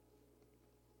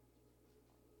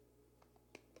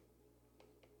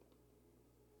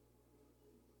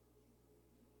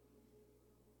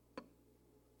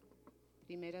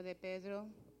Primera de Pedro,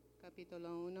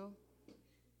 capítulo 1,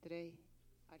 3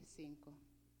 al 5.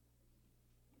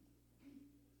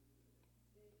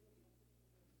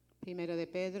 Primero de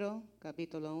Pedro,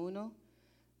 capítulo 1,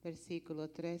 versículo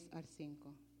 3 al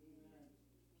 5.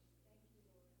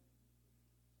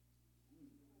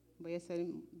 Voy a ser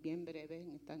bien breve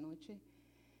en esta noche.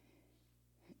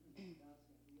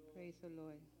 Praise the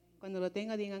Lord. Cuando lo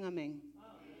tenga, digan amén.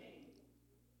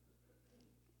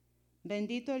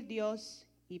 Bendito el Dios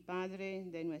y Padre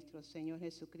de nuestro Señor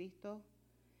Jesucristo,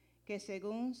 que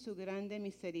según su grande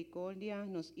misericordia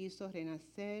nos hizo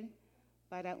renacer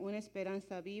para una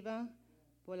esperanza viva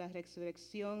por la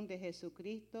resurrección de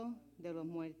Jesucristo de los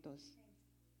muertos,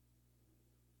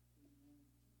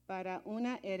 para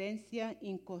una herencia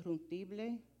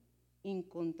incorruptible,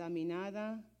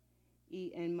 incontaminada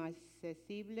y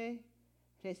inmarcesible,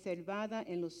 reservada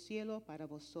en los cielos para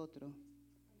vosotros,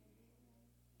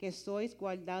 que sois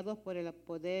guardados por el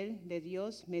poder de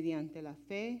Dios mediante la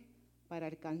fe, para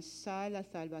alcanzar la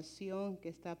salvación que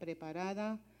está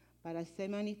preparada para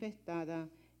ser manifestada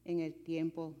en el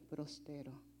tiempo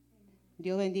próspero.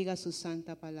 Dios bendiga su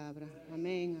santa palabra.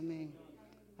 Amén, amén.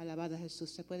 Alabado a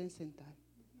Jesús. Se pueden sentar.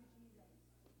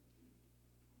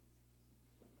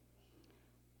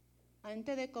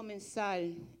 Antes de comenzar,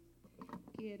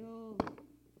 quiero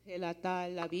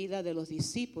relatar la vida de los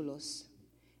discípulos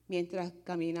mientras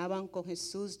caminaban con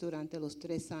Jesús durante los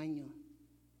 3 años.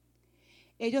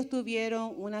 Ellos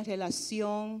tuvieron una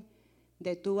relación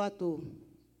de tú a tú.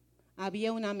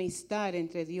 Había una amistad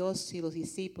entre Dios y los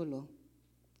discípulos.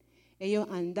 Ellos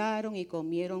andaron y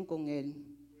comieron con Él.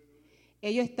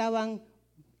 Ellos estaban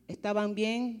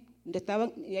bien,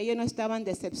 ellos no estaban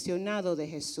decepcionados de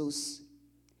Jesús.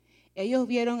 Ellos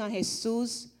vieron a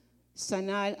Jesús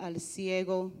sanar al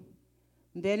ciego,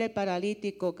 ver al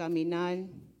paralítico caminar,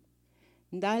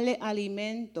 darle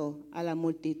alimento a la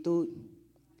multitud,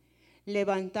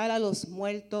 levantar a los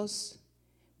muertos.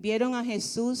 Vieron a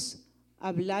Jesús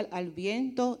hablar al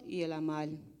viento y el mar.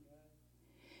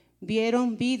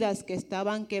 Vieron vidas que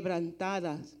estaban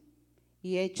quebrantadas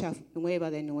y hechas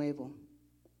nuevas de nuevo.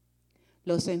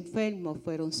 Los enfermos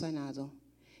fueron sanados.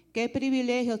 ¿Qué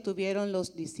privilegios tuvieron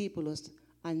los discípulos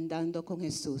andando con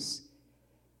Jesús?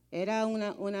 Era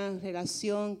una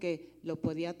relación que lo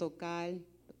podía tocar,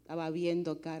 estaba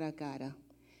viendo cara a cara.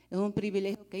 Es un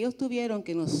privilegio que ellos tuvieron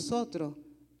que nosotros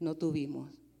no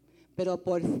tuvimos. Pero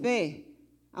por fe,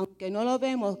 aunque no lo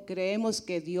vemos, creemos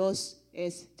que Dios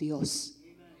es Dios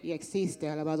y existe,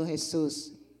 alabado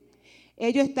Jesús.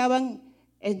 Ellos estaban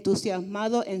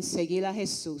entusiasmados en seguir a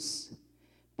Jesús,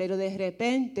 pero de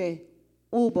repente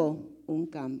hubo un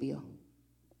cambio.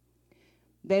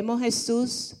 Vemos a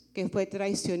Jesús que fue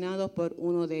traicionado por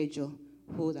uno de ellos,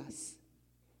 Judas.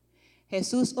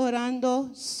 Jesús orando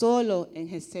solo en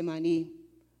Getsemaní,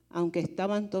 aunque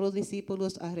estaban todos los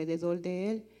discípulos alrededor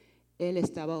de él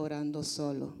estaba orando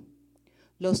solo.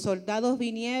 Los soldados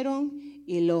vinieron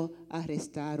y lo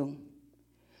arrestaron.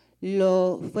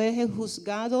 Fue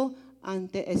juzgado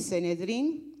ante el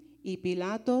Sanedrín y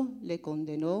Pilato le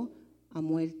condenó a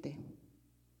muerte.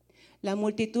 La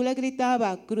multitud le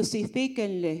gritaba: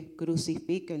 crucifíquenle,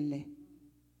 crucifíquenle.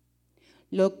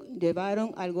 Lo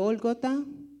llevaron al Gólgota,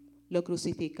 lo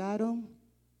crucificaron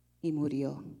y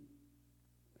murió.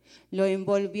 Lo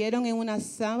envolvieron en una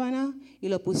sábana y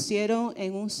lo pusieron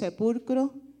en un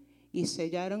sepulcro y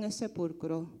sellaron el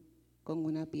sepulcro con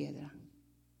una piedra.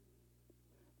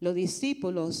 Los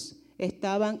discípulos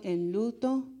estaban en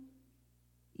luto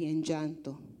y en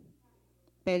llanto.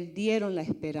 Perdieron la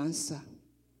esperanza.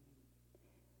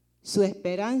 Su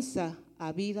esperanza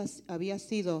había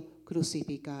sido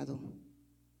crucificado.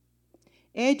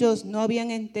 Ellos no habían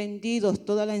entendido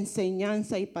toda la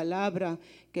enseñanza y palabra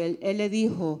que él le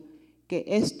dijo que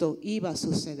esto iba a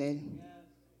suceder.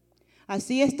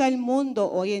 Así está el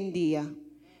mundo hoy en día.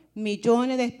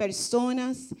 Millones de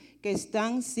personas que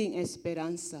están sin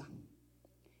esperanza.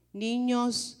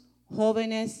 Niños,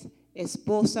 jóvenes,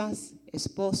 esposas,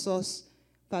 esposos,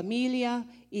 familia,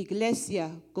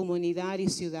 iglesia, comunidad y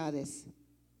ciudades.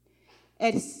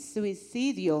 El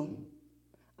suicidio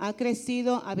ha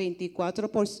crecido a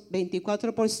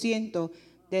 24%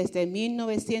 desde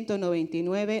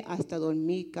 1999 hasta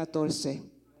 2014.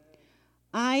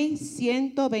 Hay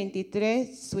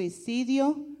 123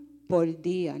 suicidios por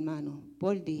día, hermano,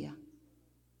 por día.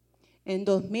 En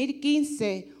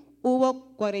 2015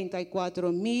 hubo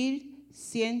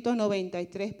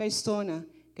 44,193 personas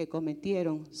que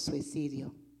cometieron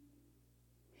suicidio.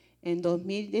 En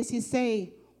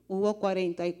 2016 hubo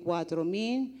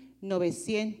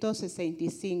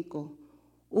 44,965.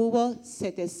 Hubo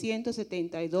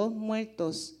 772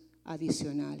 muertos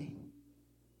adicionales.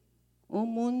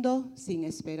 Un mundo sin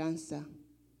esperanza.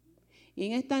 Y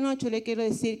en esta noche le quiero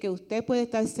decir que usted puede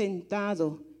estar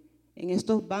sentado en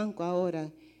estos bancos ahora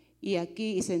y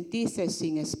aquí y sentirse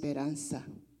sin esperanza.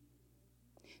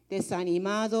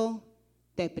 Desanimado,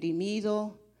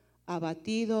 deprimido,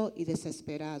 abatido y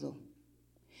desesperado.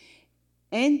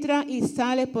 Entra y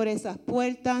sale por esas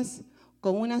puertas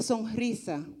con una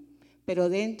sonrisa, pero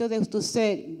dentro de tu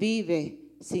ser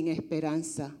vive sin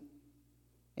esperanza.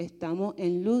 Estamos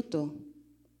en luto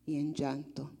y en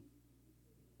llanto.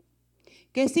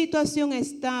 ¿Qué situación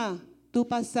está tú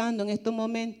pasando en estos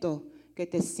momentos que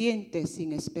te sientes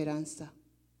sin esperanza?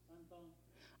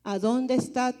 ¿A dónde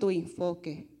está tu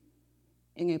enfoque?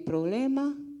 ¿En el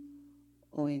problema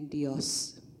o en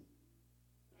Dios?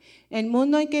 El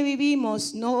mundo en que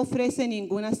vivimos no ofrece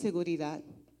ninguna seguridad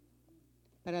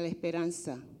para la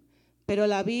esperanza. Pero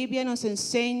la Biblia nos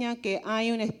enseña que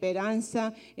hay una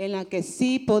esperanza en la que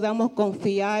sí podamos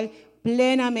confiar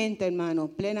plenamente, hermano,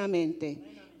 plenamente.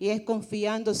 Y es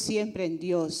confiando siempre en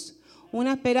Dios.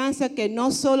 Una esperanza que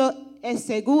no solo es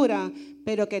segura,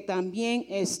 pero que también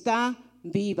está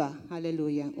viva.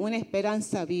 Aleluya. Una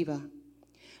esperanza viva.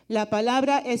 La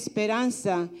palabra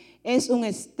esperanza es un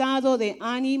estado de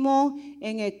ánimo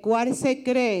en el cual se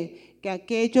cree que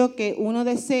aquello que uno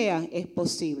desea es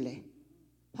posible.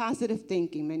 Positive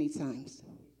thinking many times.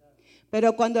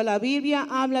 Pero cuando la Biblia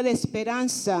habla de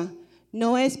esperanza,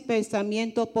 no es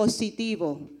pensamiento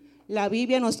positivo. La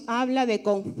Biblia nos habla de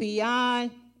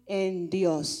confiar en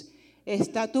Dios.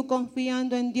 ¿Estás tú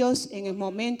confiando en Dios en el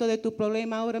momento de tu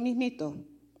problema ahora mismito?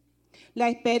 La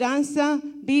esperanza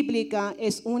bíblica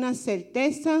es una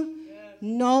certeza,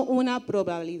 no una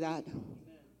probabilidad.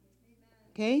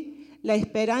 ¿Okay? La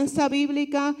esperanza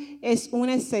bíblica es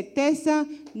una certeza,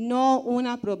 no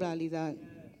una probabilidad.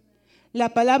 La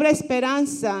palabra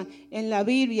esperanza en la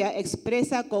Biblia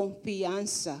expresa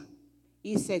confianza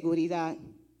y seguridad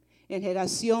en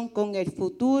relación con el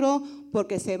futuro,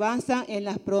 porque se basa en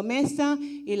las promesas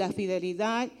y la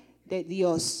fidelidad de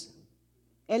Dios.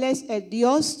 Él es el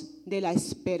Dios de la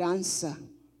esperanza.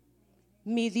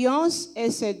 Mi Dios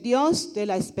es el Dios de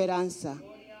la esperanza.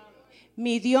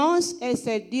 Mi Dios es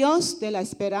el Dios de la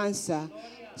esperanza.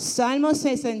 Salmo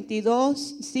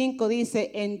 62, 5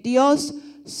 dice, en Dios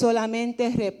solamente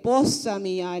reposa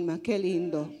mi alma. Qué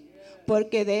lindo.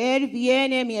 Porque de Él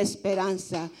viene mi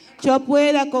esperanza. Yo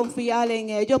puedo confiar en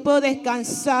Él. Yo puedo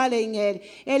descansar en Él.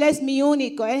 Él es mi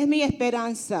único, Él es mi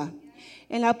esperanza.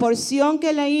 En la porción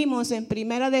que leímos en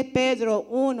 1 de Pedro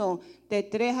 1, de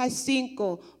 3 al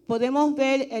 5, podemos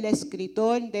ver el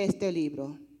escritor de este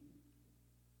libro,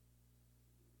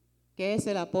 que es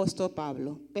el apóstol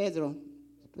Pablo. Pedro,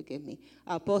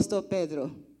 apóstol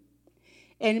Pedro.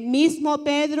 El mismo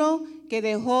Pedro que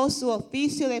dejó su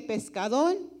oficio de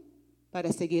pescador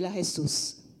para seguir a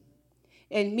Jesús.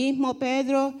 El mismo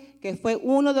Pedro que fue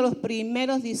uno de los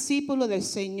primeros discípulos del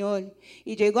Señor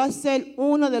y llegó a ser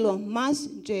uno de los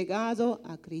más llegados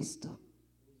a Cristo.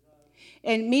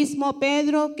 El mismo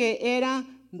Pedro que era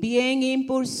bien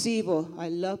impulsivo. I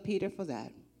love Peter for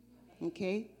that.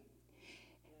 Okay.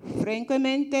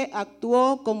 Francamente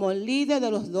actuó como líder de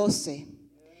los 12.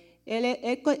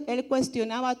 Él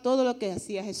cuestionaba todo lo que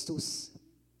hacía Jesús.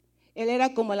 Él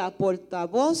era como la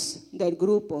portavoz del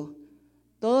grupo.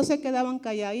 Todos se quedaban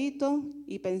calladitos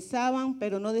y pensaban,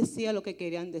 pero no decían lo que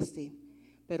querían decir.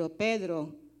 Pero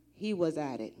Pedro, he was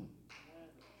at it.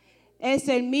 Es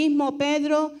el mismo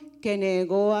Pedro que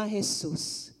negó a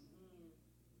Jesús.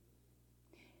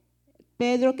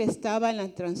 Pedro que estaba en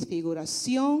la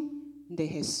transfiguración de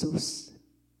Jesús.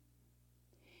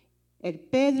 El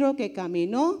Pedro que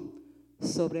caminó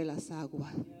sobre las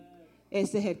aguas.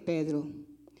 Ese es el Pedro.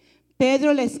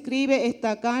 Pedro le escribe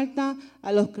esta carta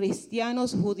a los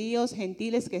cristianos judíos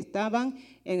gentiles que estaban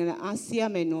en la Asia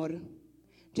Menor,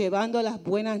 llevando las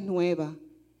buenas nuevas.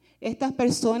 Estas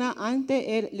personas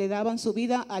antes le daban su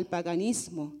vida al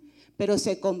paganismo, pero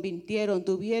se convirtieron,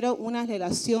 tuvieron una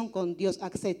relación con Dios,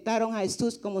 aceptaron a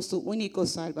Jesús como su único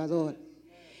Salvador.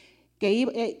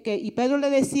 Y Pedro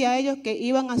le decía a ellos que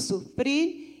iban a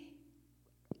sufrir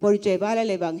por llevar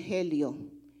el evangelio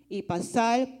y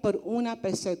pasar por una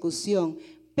persecución.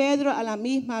 Pedro a la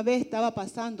misma vez estaba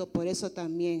pasando por eso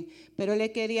también, pero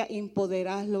él quería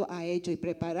empoderarlo a ellos y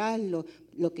prepararlo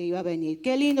lo que iba a venir.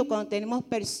 Qué lindo cuando tenemos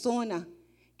personas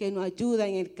que nos ayudan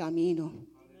en el camino.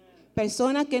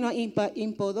 Personas que nos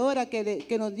empoderan,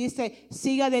 que nos dice,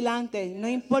 sigue adelante, no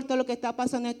importa lo que está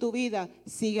pasando en tu vida,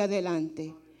 sigue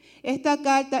adelante. Esta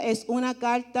carta es una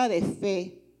carta de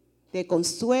fe, de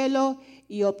consuelo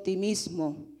y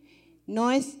optimismo.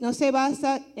 No se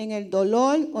basa en el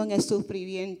dolor o en el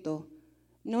sufrimiento.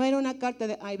 No era una carta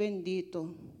de, ay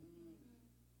bendito,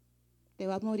 te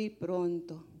vas a morir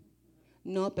pronto.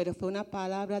 No, pero fue una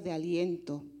palabra de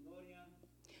aliento.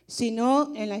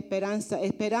 Sino en la esperanza.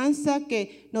 Esperanza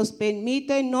que nos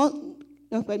permite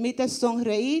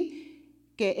sonreír,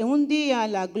 que en un día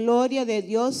la gloria de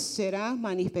Dios será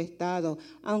manifestado.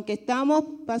 Aunque estamos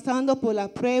pasando por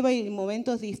la prueba y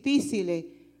momentos difíciles,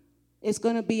 it's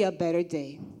going to be a better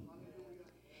day.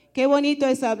 Qué bonito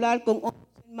es hablar con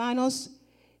otros hermanos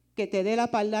que te dé la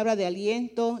palabra de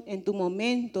aliento en tu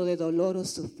momento de dolor o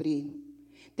sufrir.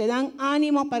 Te dan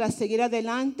ánimo para seguir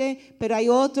adelante, pero hay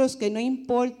otros que no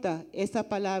importa esa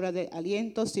palabra de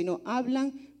aliento, sino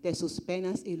hablan de sus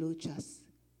penas y luchas.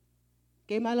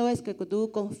 Qué malo es que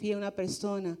tú confíes en una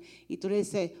persona y tú le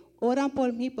dices, oran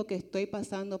por mí porque estoy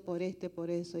pasando por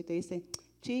eso. Y te dicen,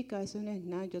 chica, eso no es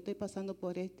nada, yo estoy pasando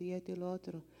por esto y lo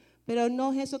otro. Pero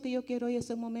no es eso que yo quiero oír en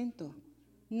ese momento.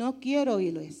 No quiero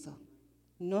oír eso.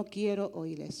 No quiero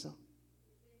oír eso.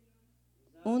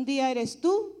 Un día eres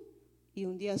tú y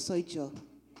un día soy yo.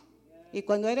 Y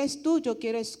cuando eres tú, yo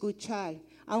quiero escuchar.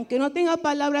 Aunque no tenga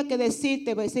palabra que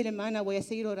decirte, voy a decir, hermana, voy a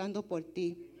seguir orando por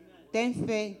ti. Ten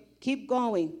fe. Keep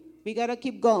going. We gotta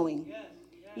keep going.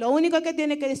 Lo único que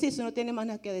tiene que decir, eso no tiene más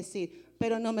nada que decir.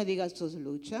 Pero no me digas tus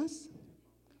luchas.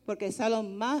 Porque salgo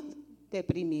más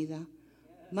deprimida,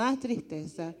 más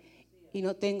tristeza y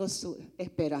no tengo su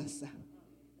esperanza.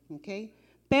 ¿Okay?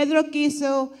 Pedro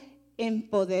quiso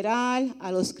empoderar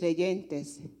a los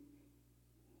creyentes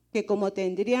que como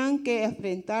tendrían que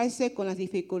enfrentarse con las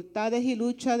dificultades y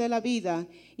luchas de la vida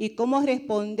y cómo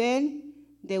responder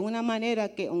de una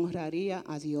manera que honraría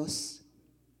a Dios.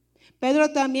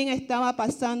 Pedro también estaba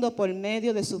pasando por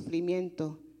medio de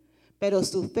sufrimiento, pero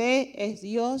su fe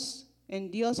en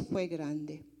Dios fue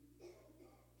grande.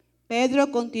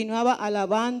 Pedro continuaba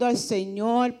alabando al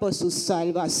Señor por su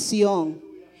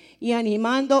salvación y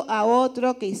animando a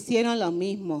otros que hicieran lo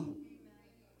mismo.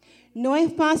 No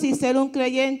es fácil ser un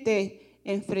creyente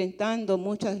enfrentando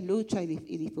muchas luchas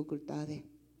y dificultades.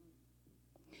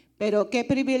 Pero qué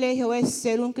privilegio es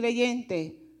ser un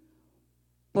creyente,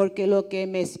 porque lo que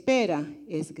me espera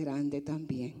es grande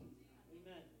también.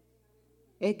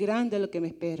 Es grande lo que me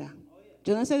espera.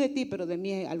 Yo no sé de ti, pero de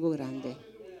mí es algo grande.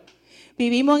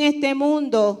 Vivimos en este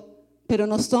mundo, pero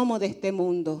no somos de este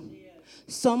mundo.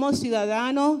 Somos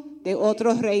ciudadanos de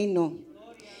otro reino.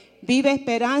 Vive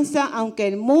esperanza, aunque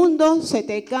el mundo se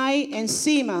te cae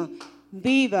encima.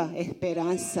 Viva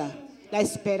esperanza. La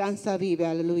esperanza vive,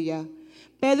 aleluya.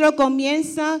 Pedro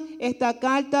comienza esta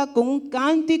carta con un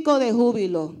cántico de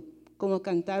júbilo, como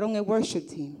cantaron el worship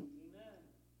team.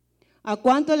 ¿A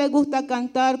cuánto le gusta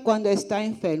cantar cuando está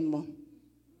enfermo?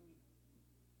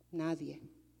 Nadie.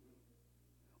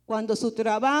 Cuando su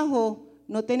trabajo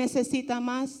no te necesita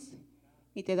más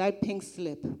y te da el pink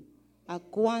slip. ¿A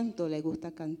cuánto le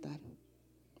gusta cantar?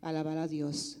 Alabar a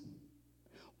Dios.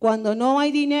 Cuando no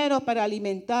hay dinero para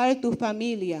alimentar tu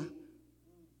familia,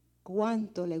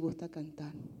 ¿cuánto le gusta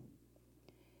cantar?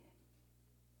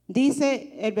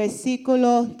 Dice el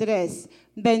versículo 3,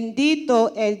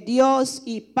 bendito el Dios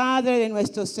y Padre de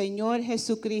nuestro Señor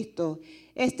Jesucristo.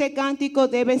 Este cántico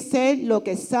debe ser lo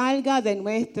que salga de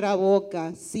nuestra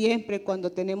boca siempre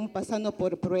cuando tenemos pasando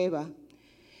por prueba.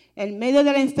 En medio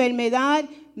de la enfermedad,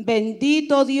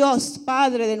 bendito Dios,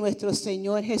 Padre de nuestro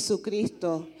Señor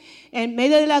Jesucristo. En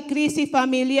medio de la crisis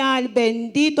familiar,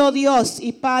 bendito Dios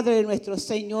y Padre de nuestro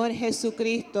Señor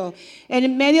Jesucristo.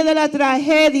 En medio de la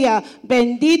tragedia,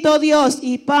 bendito Dios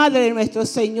y Padre de nuestro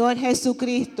Señor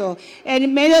Jesucristo.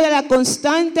 En medio de la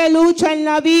constante lucha en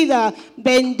la vida,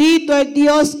 bendito el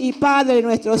Dios y Padre de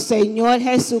nuestro Señor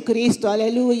Jesucristo.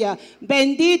 Aleluya.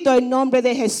 Bendito el nombre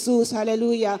de Jesús.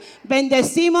 Aleluya.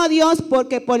 Bendecimos a Dios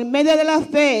porque por medio de la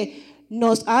fe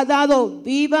nos ha dado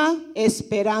viva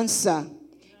esperanza.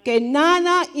 Que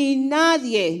nada y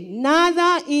nadie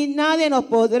nos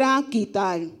podrá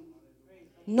quitar.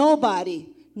 Nobody,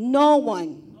 no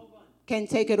one can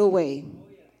take it away.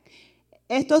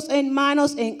 Estos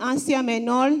hermanos en Asia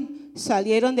Menor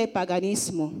salieron del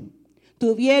paganismo.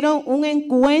 Tuvieron un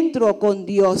encuentro con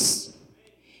Dios.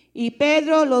 Y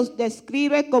Pedro los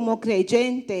describe como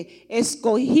creyente,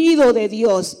 escogido de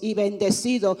Dios y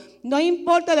bendecido. No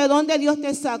importa de dónde Dios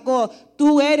te sacó,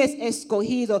 tú eres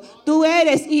escogido, tú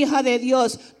eres hija de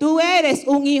Dios, tú eres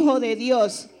un hijo de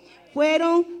Dios.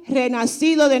 Fueron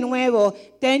renacidos de nuevo,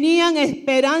 tenían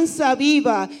esperanza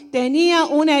viva,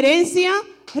 tenían una herencia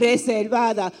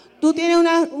reservada. ¿Tú tienes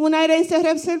una herencia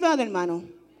reservada, hermano?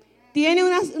 ¿Tiene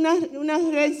una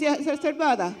herencia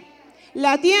reservada?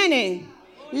 ¿La tiene?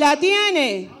 La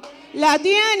tiene.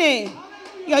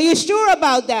 Are you sure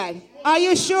about that? Are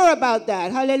you sure about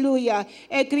that? Aleluya.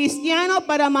 El cristiano,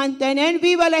 para mantener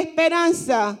viva la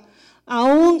esperanza,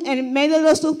 Aún en medio de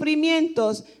los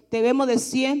sufrimientos, debemos de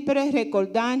siempre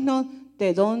recordarnos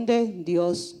de dónde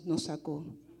Dios nos sacó.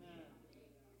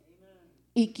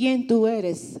 ¿Y quién tú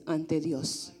eres ante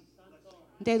Dios?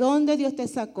 ¿De dónde Dios te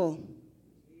sacó?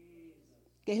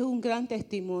 Que es un gran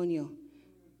testimonio.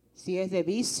 Si es de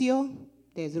vicio,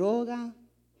 de droga,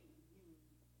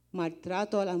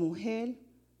 maltrato a la mujer,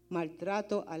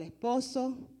 maltrato al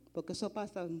esposo, porque eso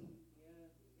pasa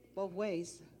both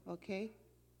ways, ¿ok?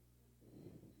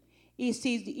 Y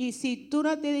si tú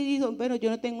no te dices, bueno,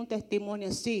 yo no tengo un testimonio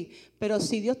así, pero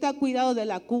si Dios te ha cuidado de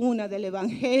la cuna, del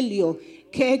evangelio,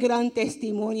 qué gran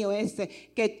testimonio ese,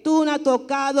 que tú no has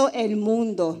tocado el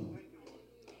mundo.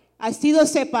 Has sido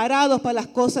separado para las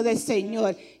cosas del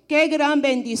Señor. Qué gran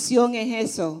bendición es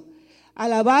eso.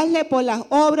 Alabarle por las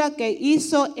obras que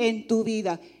hizo en tu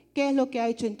vida. ¿Qué es lo que ha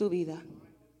hecho en tu vida?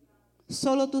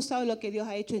 Solo tú sabes lo que Dios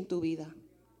ha hecho en tu vida.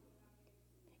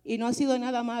 Y no ha sido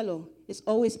nada malo. It's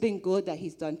always been good that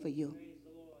He's done for you.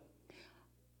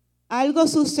 Algo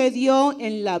sucedió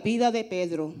en la vida de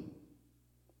Pedro.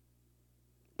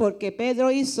 Porque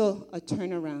Pedro hizo a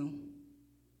turnaround.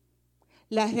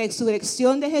 La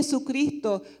resurrección de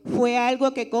Jesucristo fue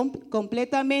algo que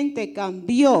completamente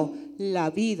cambió la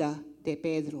vida de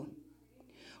Pedro.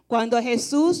 Cuando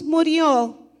Jesús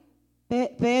murió,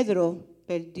 Pedro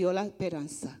perdió la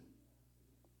esperanza.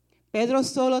 Pedro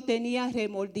solo tenía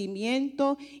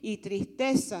remordimiento y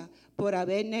tristeza por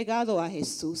haber negado a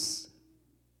Jesús.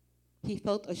 He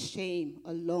felt ashamed,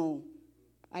 alone.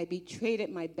 I betrayed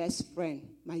my best friend,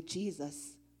 my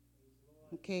Jesus.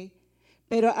 Okay?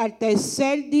 Pero al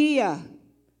tercer día,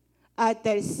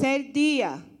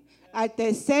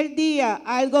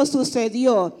 algo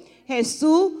sucedió.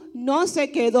 Jesús no se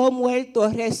quedó muerto,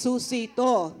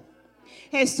 resucitó.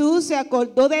 Jesús se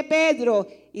acordó de Pedro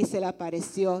y se le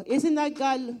apareció. Isn't that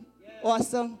God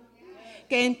awesome?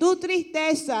 Que en tu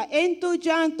tristeza, en tu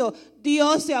llanto,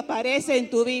 Dios se aparece en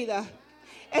tu vida.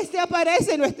 Él se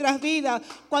aparece en nuestras vidas.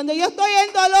 Cuando yo estoy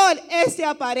en dolor, Él se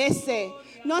aparece.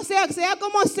 No sea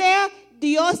como sea,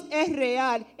 Dios es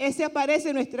real. Él se aparece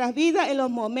en nuestras vidas en los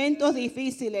momentos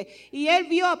difíciles. Y Él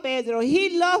vio a Pedro. He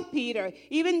loved Peter.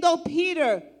 Even though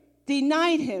Peter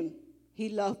denied Him, He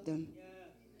loved him.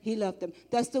 He loved him.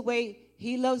 That's the way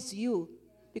He loves you.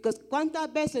 Because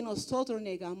 ¿cuántas veces nosotros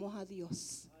negamos a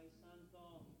Dios?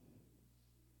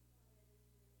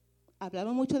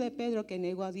 Hablamos mucho de Pedro que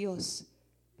negó a Dios.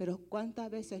 Pero ¿cuántas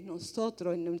veces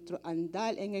nosotros en nuestro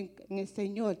andar en el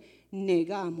Señor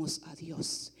negamos a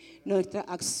Dios? Nuestras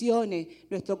acciones,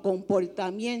 nuestro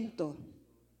comportamiento,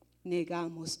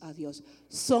 negamos a Dios.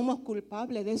 Somos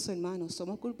culpables de eso, hermanos.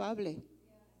 Somos culpables.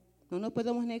 No nos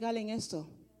podemos negar en eso.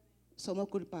 Somos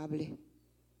culpables.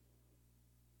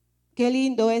 Qué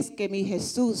lindo es que mi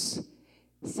Jesús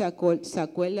se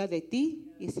acuerda de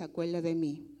ti y se acuerda de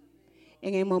mí.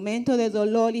 En el momento de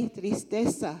dolor y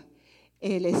tristeza,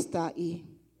 Él está ahí,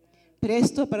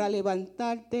 presto para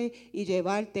levantarte y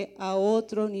llevarte a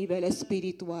otro nivel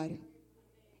espiritual.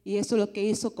 Y eso es lo que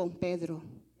hizo con Pedro.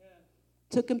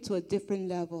 Took him to a different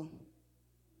level.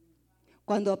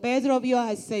 Cuando Pedro vio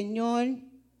al Señor,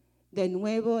 de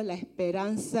nuevo la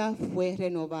esperanza fue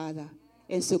renovada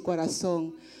en su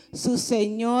corazón. Su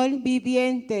Señor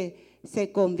viviente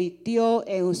se convirtió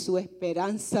en su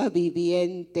esperanza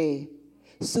viviente.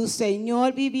 Su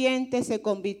Señor viviente se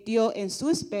convirtió en su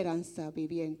esperanza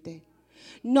viviente.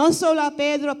 No solo a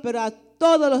Pedro, pero a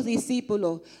todos los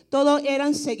discípulos. Todos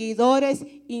eran seguidores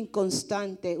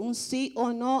inconstantes. Un sí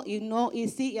o no, y no y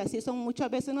sí. Y así son muchas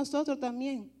veces nosotros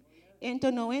también. Entro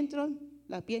o no entro,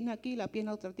 la pierna aquí, la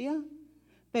pierna otro día.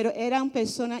 Pero eran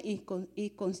personas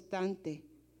inconstantes.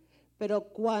 Pero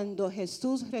cuando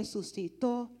Jesús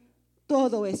resucitó,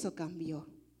 todo eso cambió.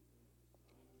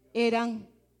 Eran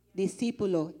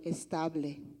discípulo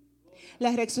estable.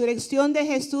 La resurrección de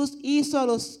Jesús hizo a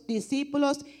los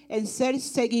discípulos en ser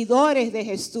seguidores de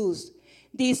Jesús,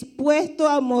 dispuestos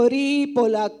a morir por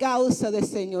la causa del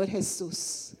Señor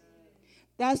Jesús.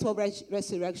 That's what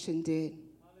resurrection did.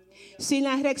 Sin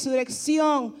la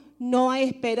resurrección no hay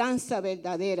esperanza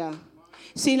verdadera.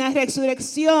 Sin la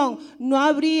resurrección no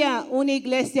habría una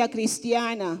iglesia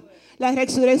cristiana. La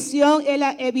resurrección es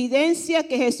la evidencia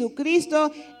que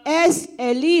Jesucristo es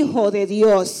el Hijo de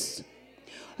Dios.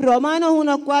 Romanos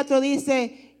 1:4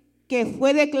 dice que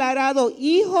fue declarado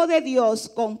Hijo de Dios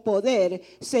con poder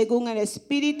según el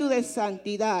Espíritu de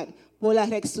Santidad por la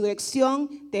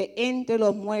resurrección de entre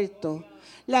los muertos.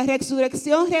 La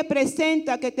resurrección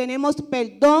representa que tenemos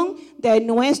perdón de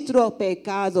nuestro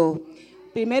pecado.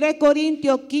 1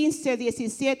 Corintios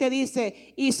 15:17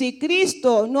 dice, y si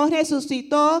Cristo no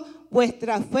resucitó,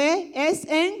 vuestra fe es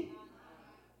en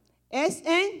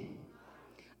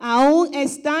Aún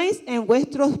estáis en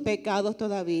vuestros pecados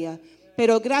todavía.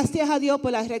 Pero gracias a Dios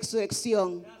por la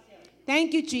resurrección.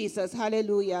 Thank you, Jesus.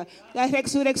 Aleluya. La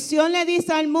resurrección le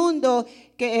dice al mundo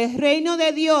que el reino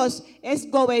de Dios es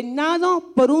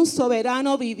gobernado por un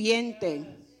soberano viviente.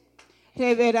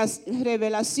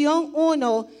 Revelación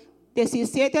 1,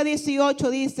 17 a 18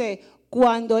 dice: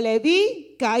 cuando le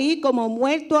vi, caí como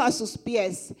muerto a sus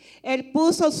pies. Él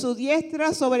puso su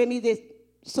diestra sobre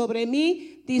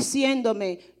mí,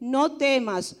 diciéndome: no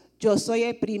temas, yo soy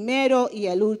el primero y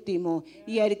el último,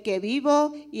 y el que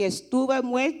vivo y estuve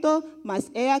muerto,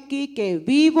 mas he aquí que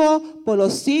vivo por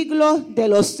los siglos de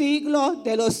los siglos,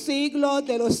 de los siglos,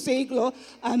 de los siglos.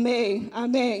 Amén,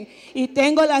 amén. Y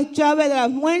tengo las llaves de la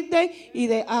muerte y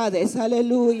de Hades.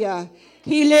 Aleluya.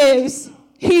 He lives,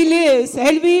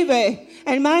 Él vive.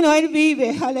 Hermano, Él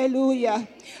vive. Aleluya.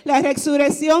 La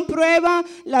resurrección prueba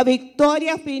la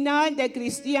victoria final del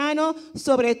cristiano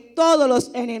sobre todos los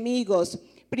enemigos.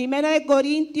 Primera de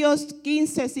Corintios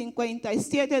 15,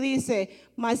 57 dice: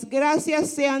 mas gracias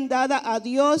sean dadas a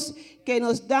Dios que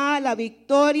nos da la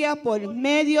victoria por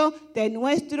medio de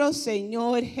nuestro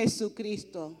Señor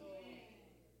Jesucristo.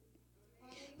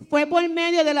 Fue por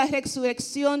medio de la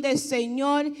resurrección del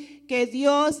Señor que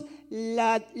Dios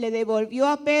le devolvió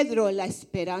a Pedro la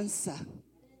esperanza.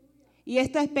 Y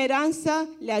esta esperanza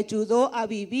le ayudó a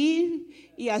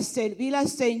vivir y a servir al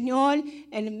Señor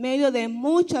en medio de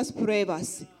muchas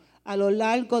pruebas a lo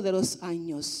largo de los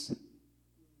años.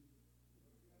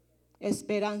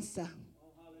 Esperanza.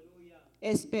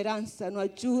 Esperanza nos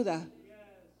ayuda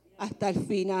hasta el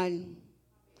final.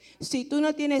 Si tú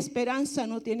no tienes esperanza,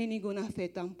 no tienes ninguna fe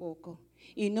tampoco.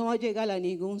 Y no vas a llegar a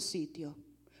ningún sitio.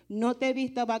 No te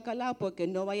vista bacalao porque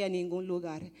no vaya a ningún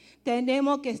lugar.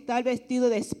 Tenemos que estar vestidos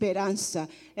de esperanza.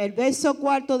 El verso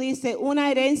 4 dice: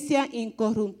 una herencia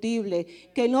incorruptible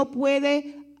que no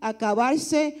puede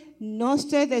acabarse, no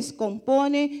se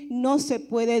descompone, no se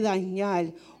puede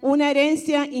dañar. Una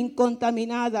herencia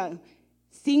incontaminada,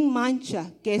 sin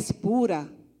mancha, que es pura.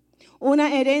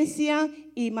 Una herencia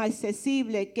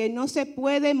inmarcesible que no se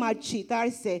puede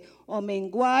marchitarse o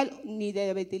menguar ni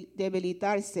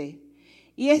debilitarse.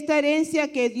 Y esta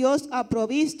herencia que Dios ha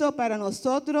provisto para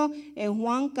nosotros, en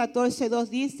Juan 14:2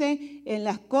 dice: en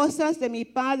las cosas de mi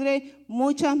Padre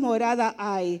muchas moradas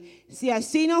hay. Si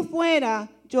así no fuera,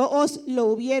 yo os lo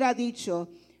hubiera dicho.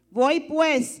 Voy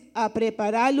pues a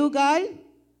preparar lugar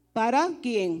 ¿para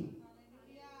quién?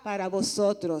 Para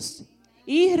vosotros.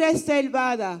 Y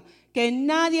reservada, que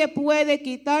nadie puede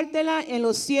quitártela en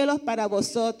los cielos para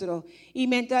vosotros. Y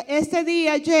mientras ese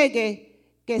día llegue,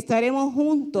 que estaremos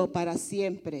juntos para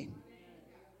siempre.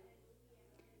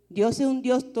 Dios es un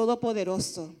Dios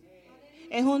todopoderoso.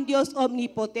 Es un Dios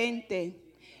omnipotente.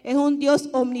 Es un Dios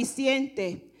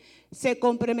omnisciente. Se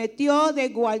comprometió de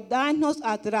guardarnos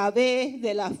a través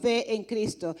de la fe en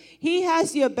Cristo. He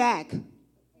has your back.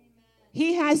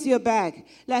 He has your back.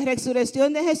 La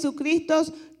resurrección de Jesucristo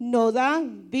nos da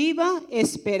viva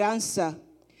esperanza.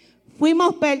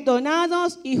 Fuimos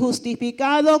perdonados y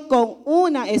justificados con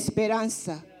una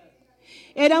esperanza.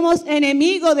 Éramos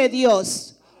enemigos de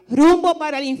Dios, rumbo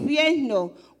para el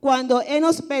infierno, cuando Él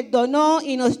nos perdonó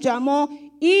y nos llamó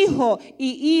hijo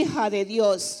y hija de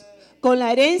Dios, con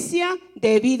la herencia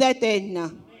de vida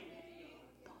eterna.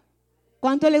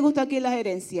 ¿Cuánto le gusta aquí la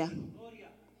herencia?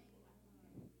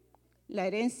 La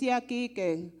herencia aquí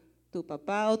que tu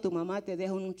papá o tu mamá te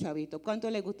dejan un chavito. ¿Cuánto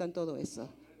le gustan todo eso?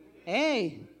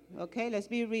 Hey. Okay, let's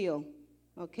be real.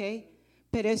 Okay,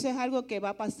 pero eso es algo que va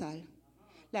a pasar.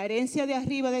 La herencia de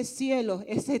arriba del cielo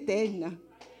es eterna.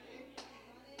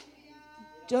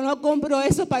 Yo no compro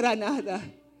eso para nada.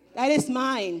 That is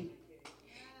mine.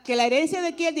 Que la herencia de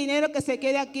aquí, el dinero que se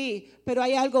quede aquí, pero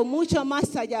hay algo mucho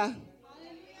más allá.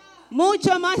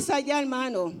 Mucho más allá,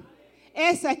 hermano.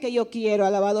 Esa es que yo quiero,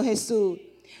 alabado Jesús.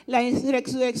 La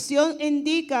resurrección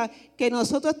indica que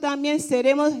nosotros también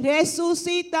seremos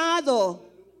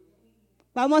resucitados.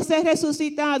 Vamos a ser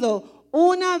resucitados.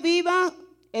 Una viva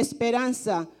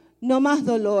esperanza. No más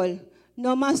dolor,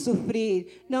 no más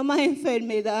sufrir, no más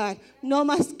enfermedad, no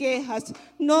más quejas,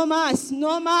 no más,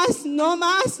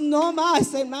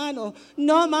 hermano,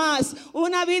 no más.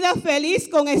 Una vida feliz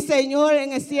con el Señor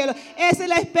en el cielo. Esa es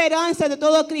la esperanza de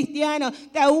todo cristiano.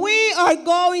 That we are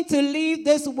going to leave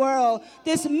this world.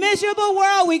 This miserable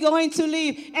world we're going to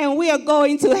leave. And we are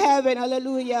going to heaven.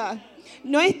 Aleluya.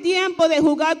 No es tiempo de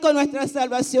jugar con nuestra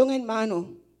salvación,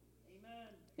 hermano.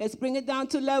 Let's bring it down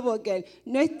to level again.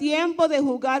 No es tiempo de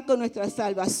jugar con nuestra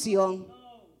salvación.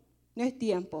 No es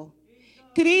tiempo.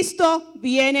 Cristo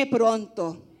viene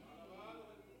pronto.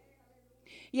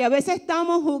 Y a veces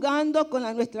estamos jugando con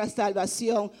nuestra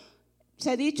salvación. Se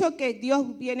ha dicho que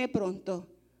Dios viene pronto.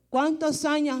 ¿Cuántos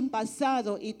años han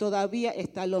pasado y todavía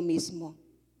está lo mismo?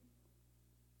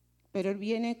 Pero Él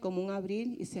viene como un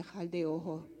abrir y cerrar de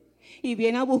ojos. Y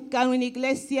viene a buscar una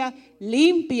iglesia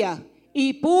limpia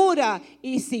y pura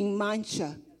y sin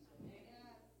mancha.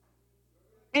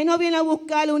 Él no viene a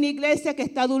buscar una iglesia que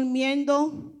está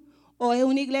durmiendo o es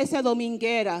una iglesia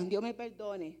dominguera. Dios me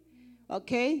perdone.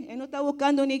 ¿Ok? Él no está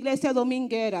buscando una iglesia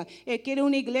dominguera. Él quiere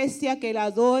una iglesia que la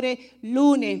adore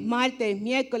lunes, martes,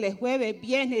 miércoles, jueves,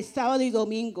 viernes, sábado y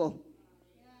domingo.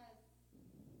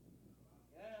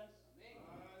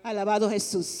 Alabado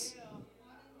Jesús.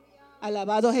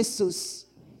 Alabado Jesús.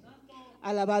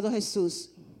 Alabado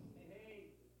Jesús.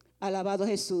 Alabado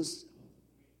Jesús.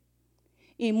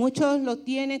 Y muchos lo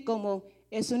tienen como,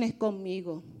 eso no es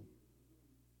conmigo.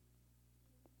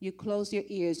 You close your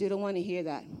ears. You don't want to hear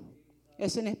that.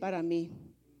 Eso no es para mí.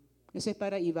 Eso es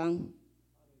para Iván.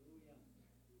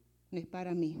 No es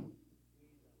para mí.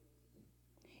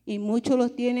 Y muchos lo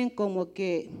tienen como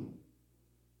que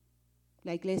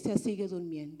la iglesia sigue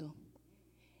durmiendo.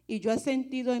 Y yo he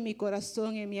sentido en mi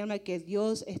corazón, en mi alma, que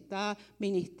Dios está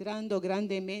ministrando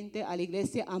grandemente a la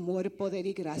iglesia amor, poder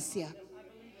y gracia.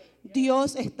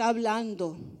 Dios está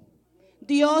hablando.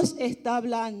 Dios está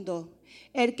hablando.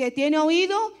 El que tiene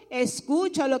oído,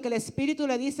 escucha lo que el Espíritu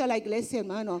le dice a la iglesia,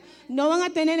 hermano. No van a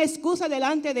tener excusa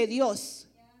delante de Dios.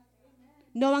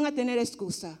 No van a tener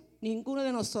excusa, ninguno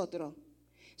de nosotros.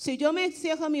 Si yo me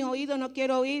cierro mis oídos, no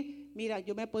quiero oír, mira,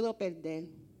 yo me puedo perder.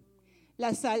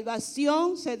 La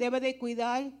salvación se debe de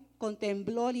cuidar con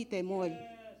temblor y temor.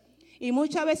 Y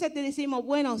muchas veces te decimos,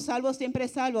 bueno, salvo siempre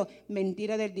salvo.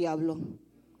 Mentira del diablo.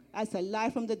 That's a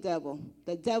lie from the devil.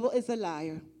 The devil is a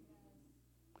liar.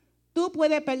 Tú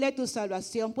puedes perder tu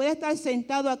salvación. Puedes estar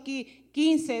sentado aquí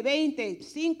 15, 20,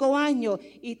 5 años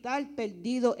y estar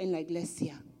perdido en la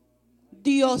iglesia.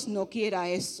 Dios no quiera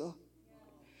eso.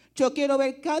 Yo quiero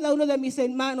ver cada uno de mis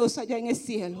hermanos allá en el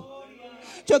cielo.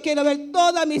 Yo quiero ver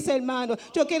todos mis hermanos.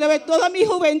 Yo quiero ver toda mi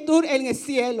juventud en el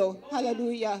cielo.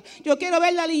 Aleluya. Yo quiero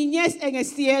ver la niñez en el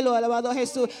cielo. Alabado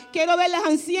Jesús. Quiero ver las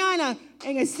ancianas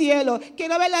en el cielo.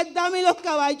 Quiero ver las damas y los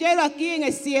caballeros aquí en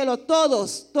el cielo.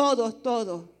 Todos, todos,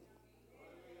 todos.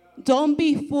 Don't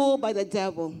be fooled by the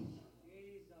devil.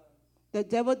 The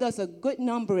devil does a good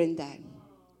number in that.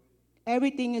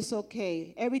 Everything is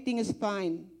okay. Everything is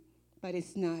fine. But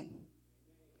it's not.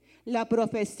 La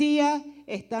profecía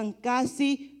están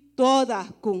casi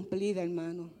todas cumplidas,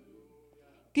 hermano.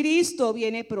 Cristo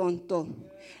viene pronto.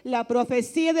 La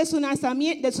profecía de su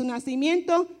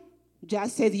nacimiento ya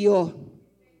se dio.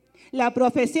 La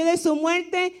profecía de su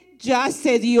muerte ya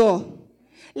se dio.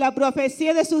 La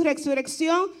profecía de su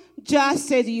resurrección ya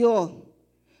se dio.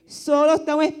 Solo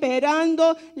estamos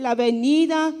esperando la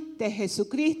venida de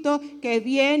Jesucristo que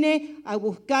viene a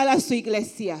buscar a su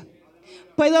iglesia.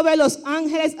 Puedo ver los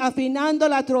ángeles afinando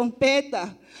la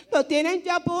trompeta. Lo tienen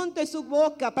ya a punto en su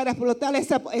boca para explotar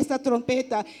esa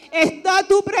trompeta. ¿Estás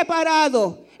tú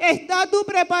preparado? ¿Estás tú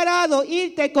preparado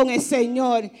irte con el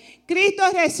Señor? Cristo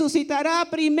resucitará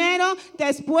primero,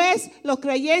 después los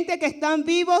creyentes que están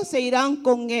vivos se irán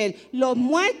con Él. Los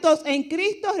muertos en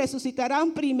Cristo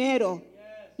resucitarán primero.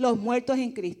 Los muertos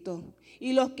en Cristo.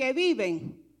 Y los que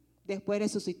viven, después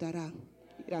resucitarán,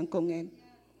 irán con Él.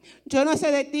 Yo no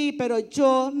sé de ti, pero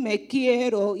yo me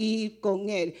quiero ir con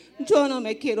Él. Yo no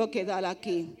me quiero quedar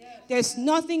aquí. There's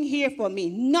nothing here for me.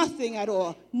 Nothing at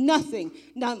all. Nothing.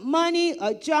 Not money,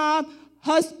 a job,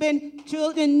 husband,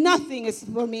 children. Nothing is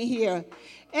for me here.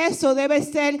 Eso debe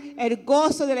ser el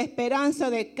gozo de la esperanza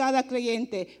de cada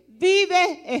creyente.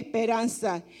 Vive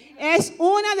esperanza. Es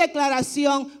una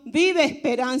declaración. Vive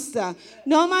esperanza.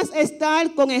 No más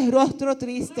estar con el rostro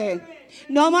triste.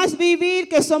 No más vivir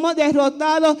que somos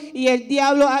derrotados y el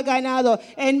diablo ha ganado.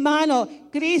 Hermano,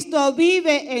 Cristo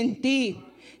vive en ti.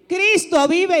 Cristo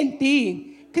vive en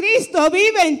ti. Cristo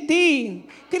vive en ti.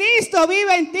 Cristo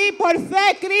vive en ti. Por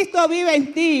fe, Cristo vive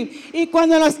en ti. Y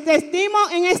cuando nos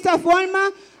vestimos en esta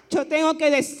forma, yo tengo que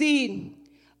decir,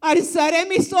 alzaré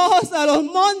mis ojos a los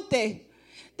montes.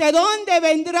 ¿De dónde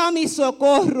vendrá mi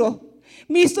socorro?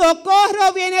 Mi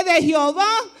socorro viene de Jehová,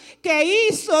 que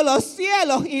hizo los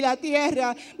cielos y la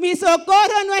tierra. Mi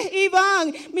socorro no es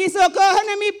Iván, mi socorro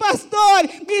no es mi pastor,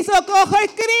 mi socorro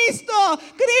es Cristo,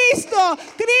 Cristo,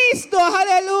 Cristo,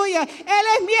 aleluya. Él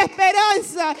es mi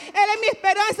esperanza, Él es mi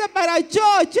esperanza para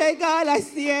yo llegar al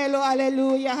cielo,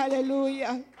 aleluya,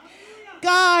 aleluya.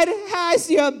 God has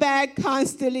your back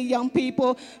constantly, young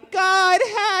people. God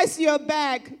has your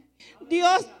back.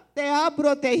 Dios te ha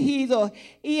protegido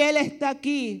y Él está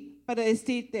aquí para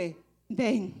decirte,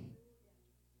 ven.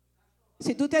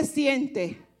 Si tú te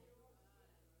sientes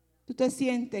tú te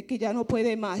sientes que ya no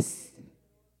puede más,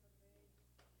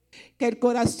 que el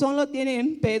corazón lo tiene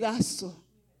en pedazos,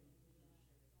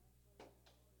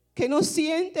 que no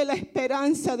siente la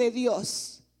esperanza de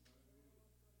Dios,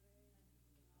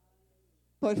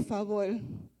 por favor,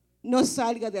 no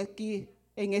salga de aquí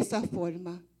en esa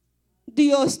forma.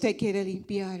 Dios te quiere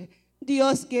limpiar.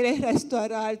 Dios quiere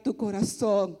restaurar tu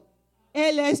corazón.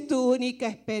 Él es tu única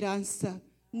esperanza.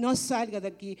 No salga de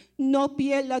aquí. No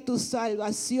pierda tu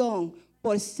salvación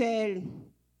por ser.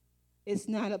 It's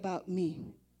not about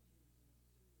me.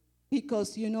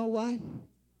 Because you know what?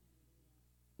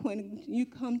 When you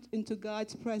come into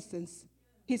God's presence,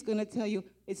 He's going to tell you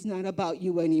it's not about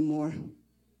you anymore.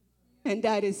 And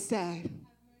that is sad.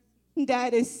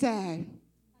 That is sad.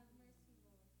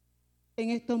 En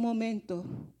estos momentos,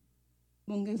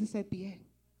 pónganse ese pie.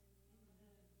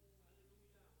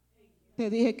 Te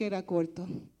dije que era corto.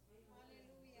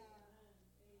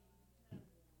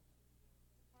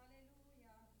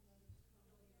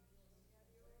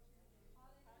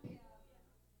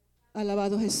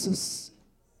 Alabado Jesús.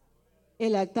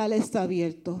 El altar está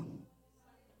abierto.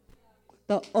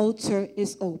 The altar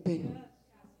is open.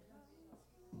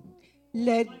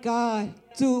 Let God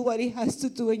do what He has to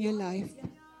do in your life.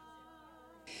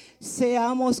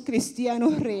 Seamos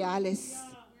cristianos reales.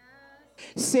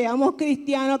 Seamos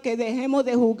cristianos que dejemos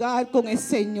de jugar con el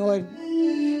Señor.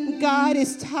 God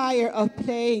is tired of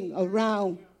playing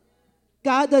around.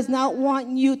 God does not want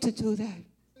you to do that.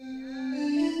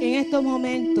 En estos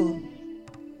momentos,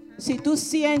 si tú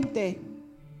sientes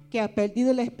que has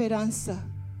perdido la esperanza,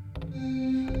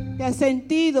 te has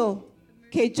sentido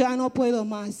que ya no puedo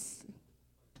más,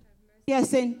 te has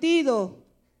sentido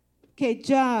que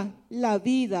ya la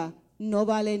vida no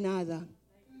vale nada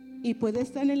y puedes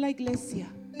estar en la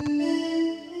iglesia.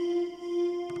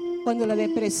 Cuando la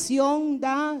depresión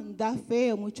da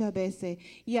feo muchas veces,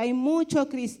 y hay muchos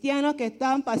cristianos que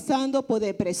están pasando por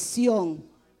depresión,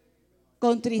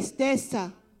 con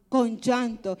tristeza, con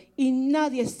llanto, y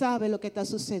nadie sabe lo que está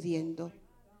sucediendo.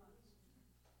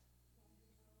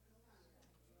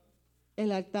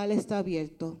 El altar está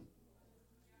abierto.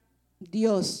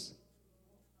 Dios,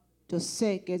 yo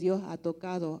sé que Dios ha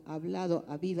tocado, ha hablado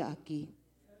a vida aquí.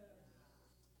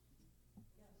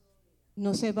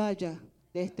 No se vaya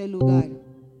de este lugar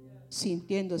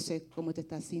sintiéndose como te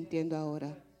estás sintiendo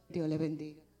ahora. Dios le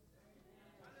bendiga.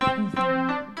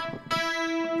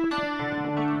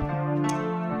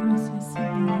 Gracias,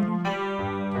 Señor.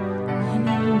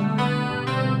 Aleluya.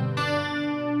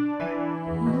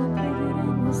 Te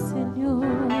adoramos, Señor.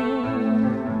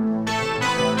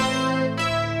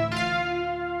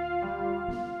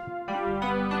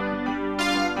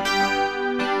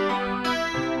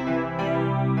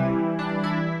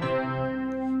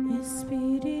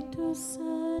 Espíritu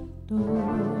Santo,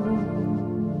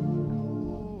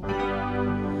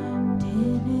 te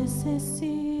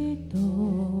necesito.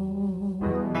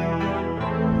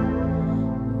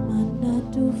 Manda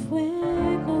tu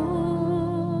fuego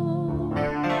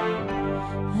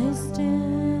a este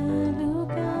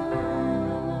lugar.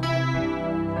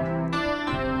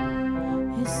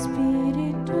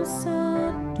 Espíritu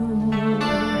Santo,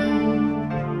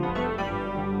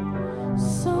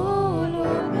 solo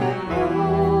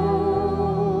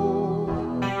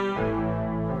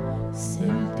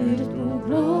sentir tu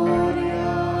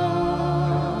gloria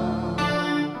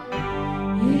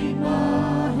y majestad.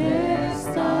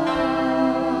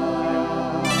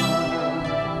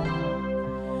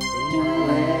 Tú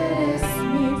eres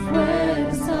mi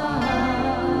fuerza,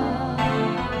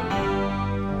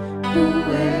 tú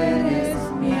eres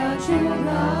mi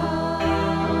ayuda.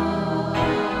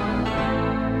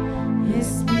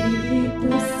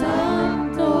 Espíritu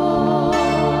Santo,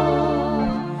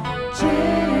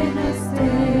 llena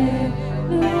este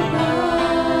lugar.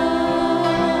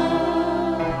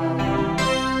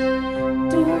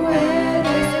 Tú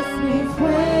eres mi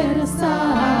fuerza,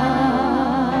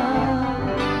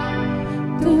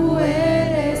 tú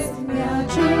eres mi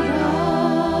ayuda.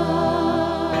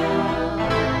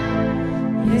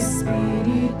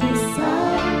 Espíritu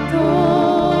Santo,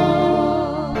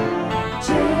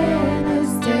 llena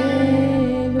este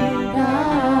lugar.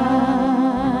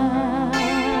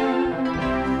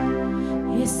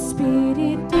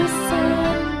 Espíritu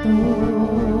Santo,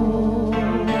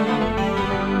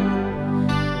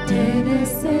 te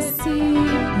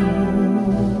necesito.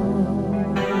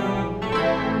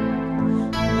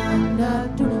 Manda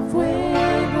tu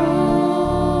fuego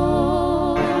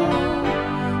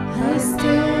a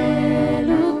este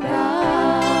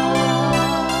lugar.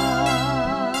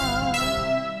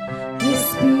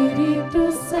 Espíritu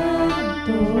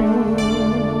Santo,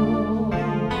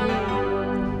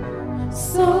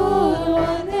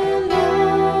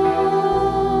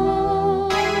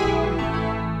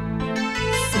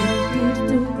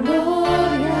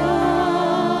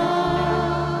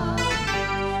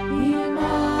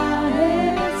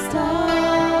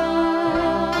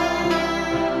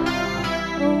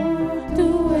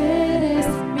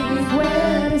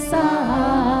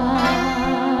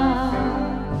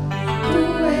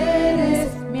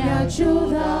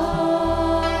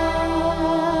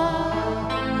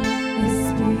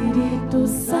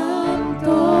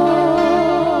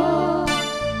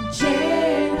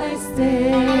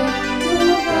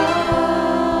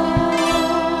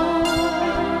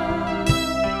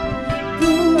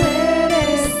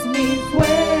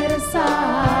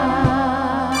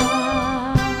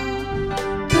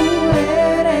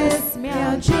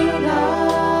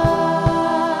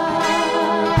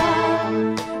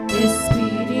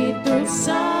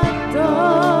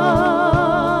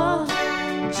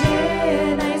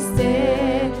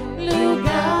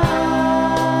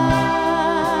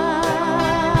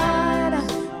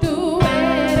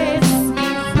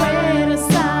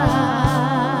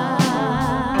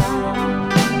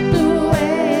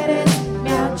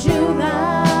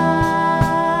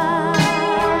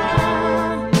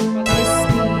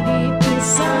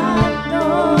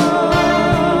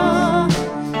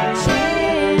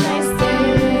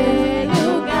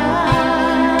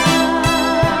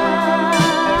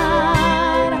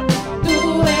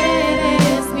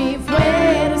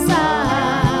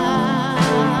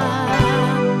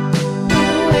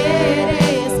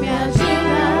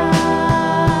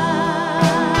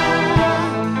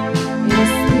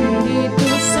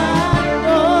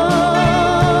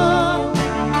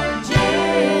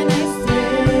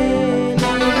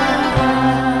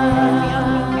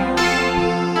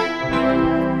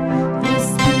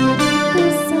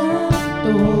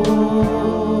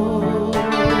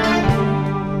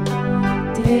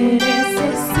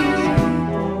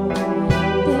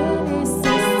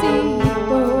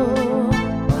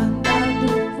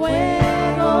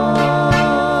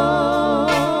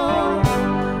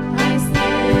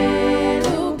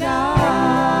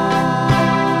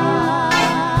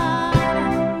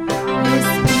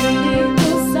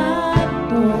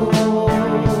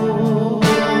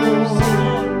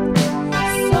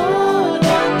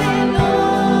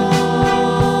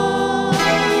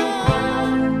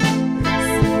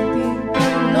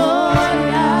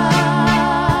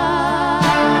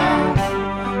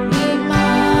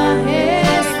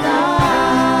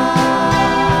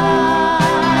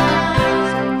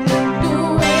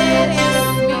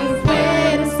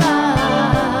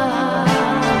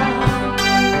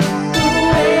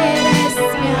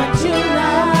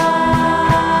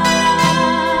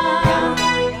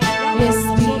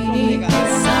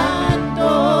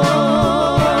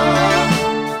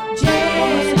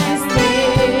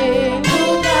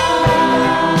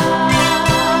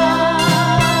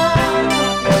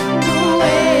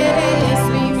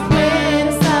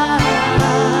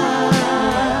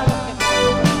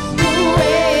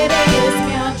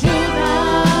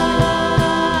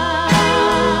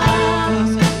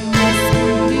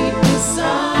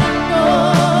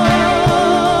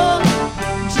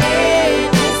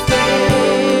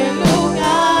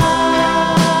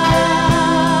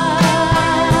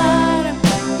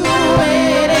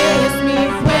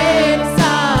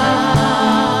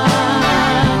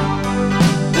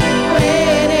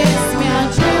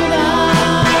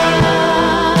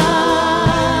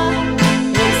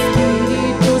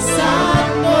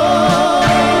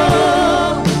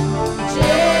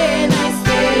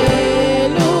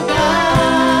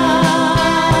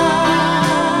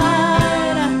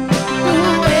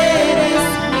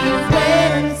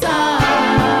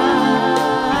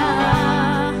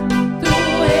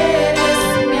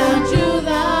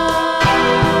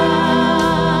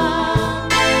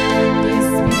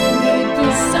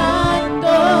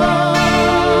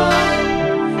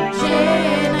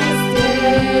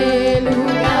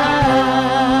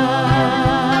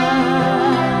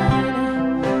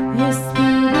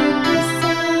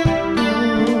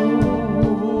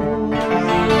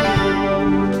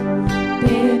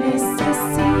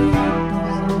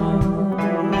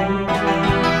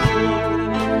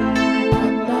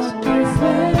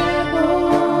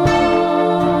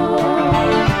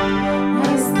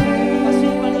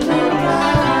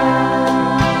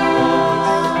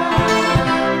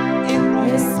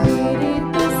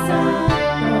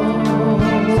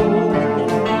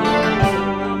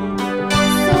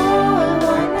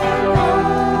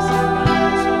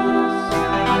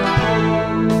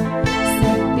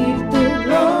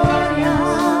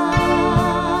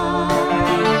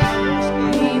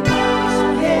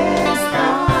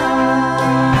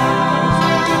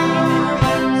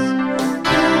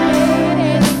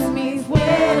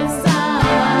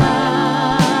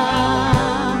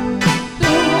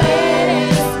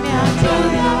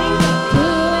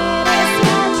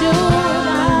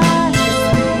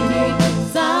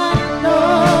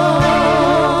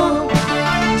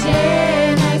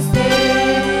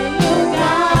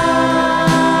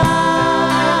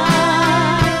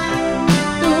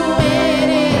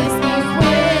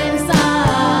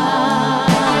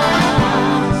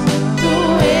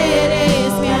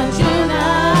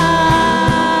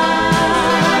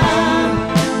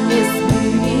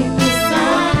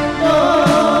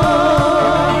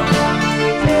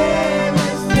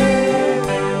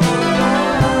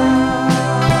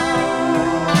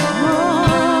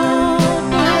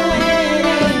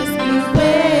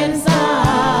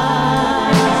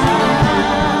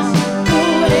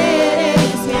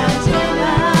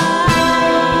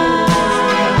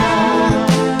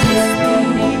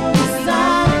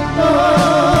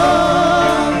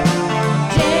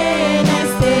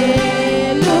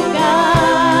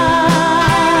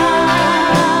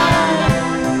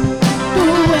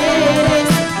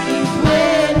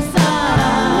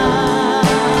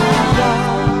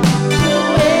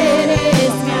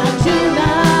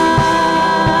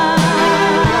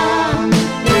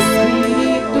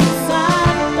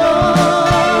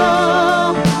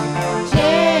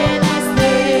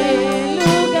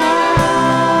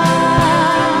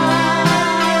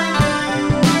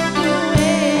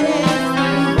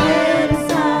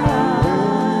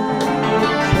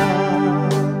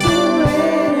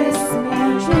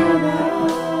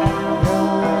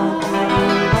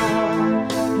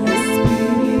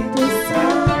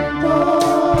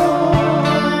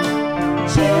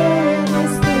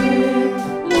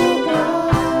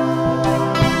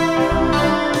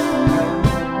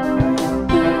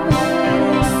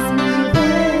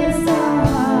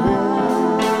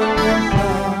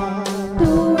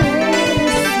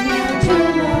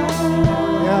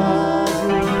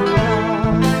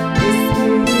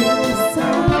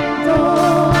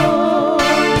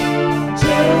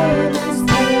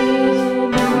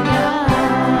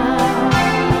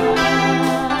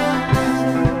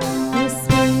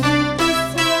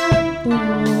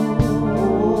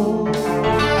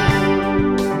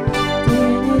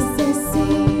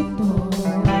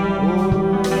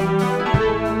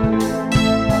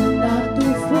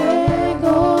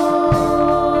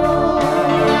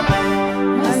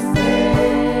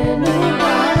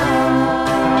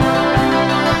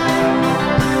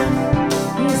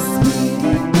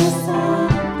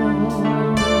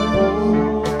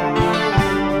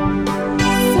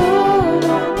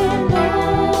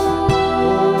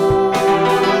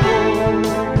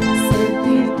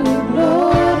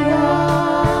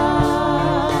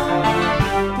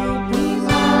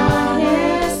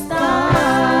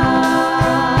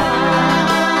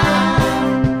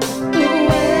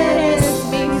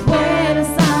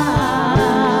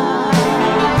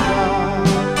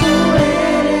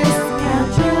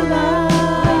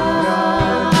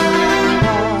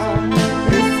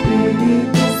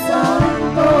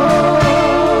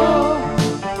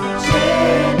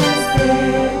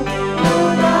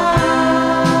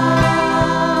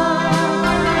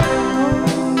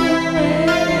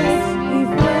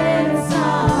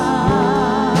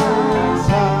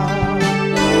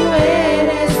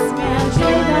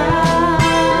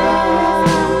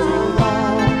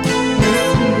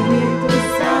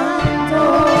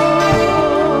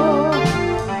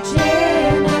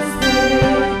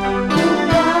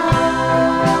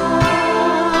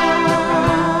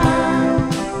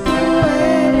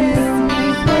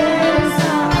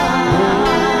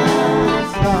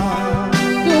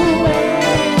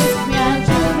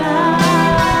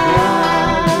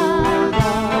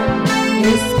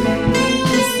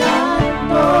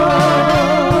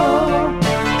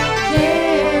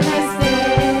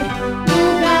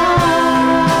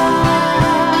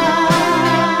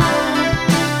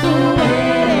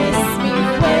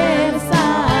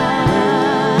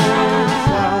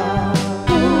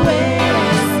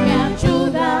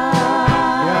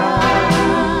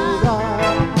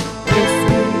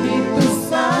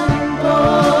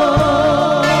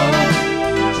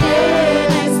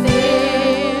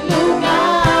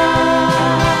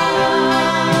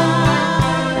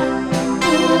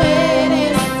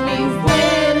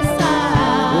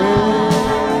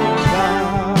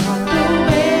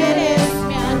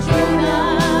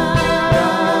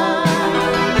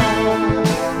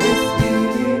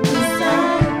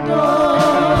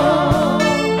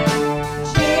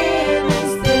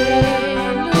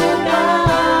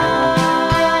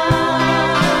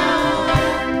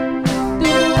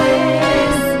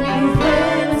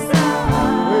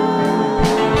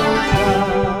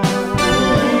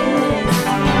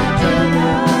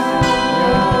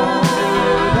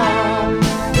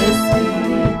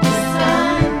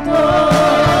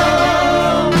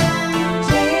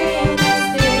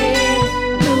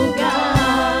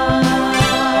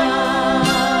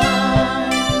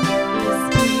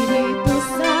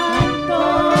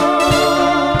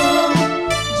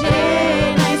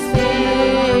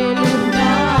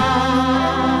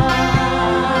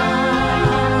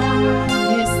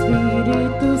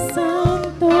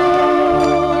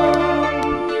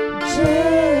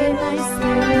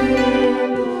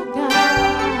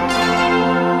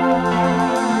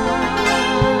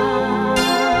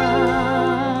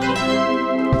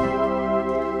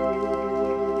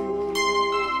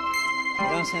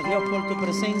 Gracias, Dios, por tu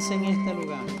presencia en este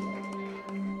lugar.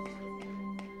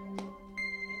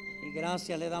 Y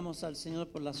gracias le damos al Señor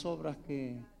por las obras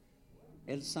que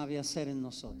Él sabe hacer en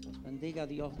nosotros. Bendiga a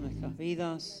Dios nuestras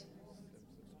vidas.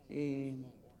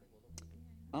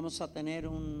 Vamos a tener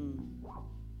unos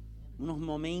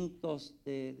momentos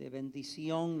de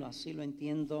bendición, así lo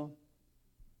entiendo.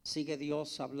 Sigue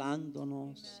Dios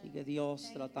hablándonos, sigue Dios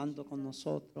tratando con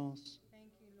nosotros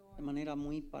de manera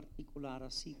muy particular.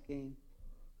 Así que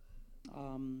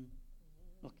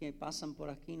los que pasan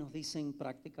por aquí nos dicen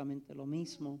prácticamente lo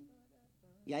mismo.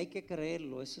 Y hay que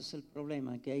creerlo, ese es el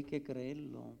problema, que hay que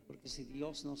creerlo, porque si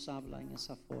Dios nos habla en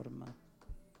esa forma.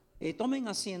 Tomen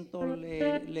asiento,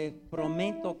 les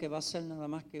prometo que va a ser nada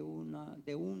más que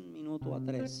de 1 minuto a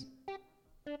 3.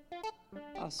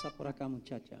 Pasa por acá,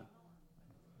 muchacha.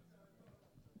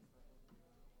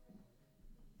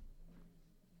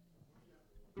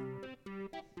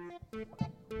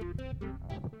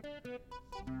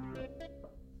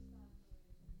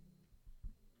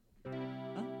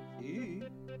 Sí.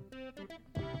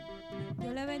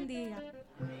 Dios le bendiga.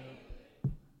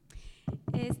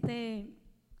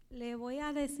 Le voy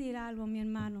a decir algo, mi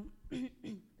hermano.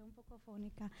 Estoy un poco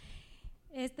fónica.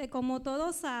 Como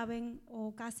todos saben,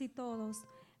 o casi todos,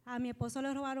 a mi esposo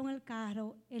le robaron el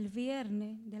carro el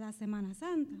viernes de la Semana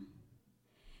Santa.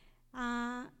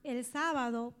 El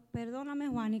sábado, perdóname,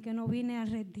 Juani, que no vine al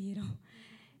retiro.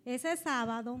 Ese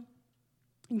sábado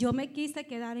yo me quise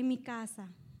quedar en mi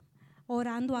casa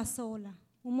orando a sola.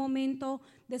 Un momento,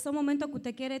 de esos momentos que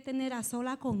usted quiere tener a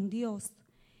sola con Dios.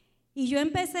 Y yo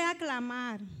empecé a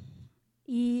clamar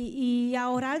y a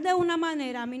orar de una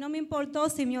manera. A mí no me importó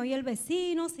si me oía el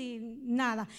vecino, si nada.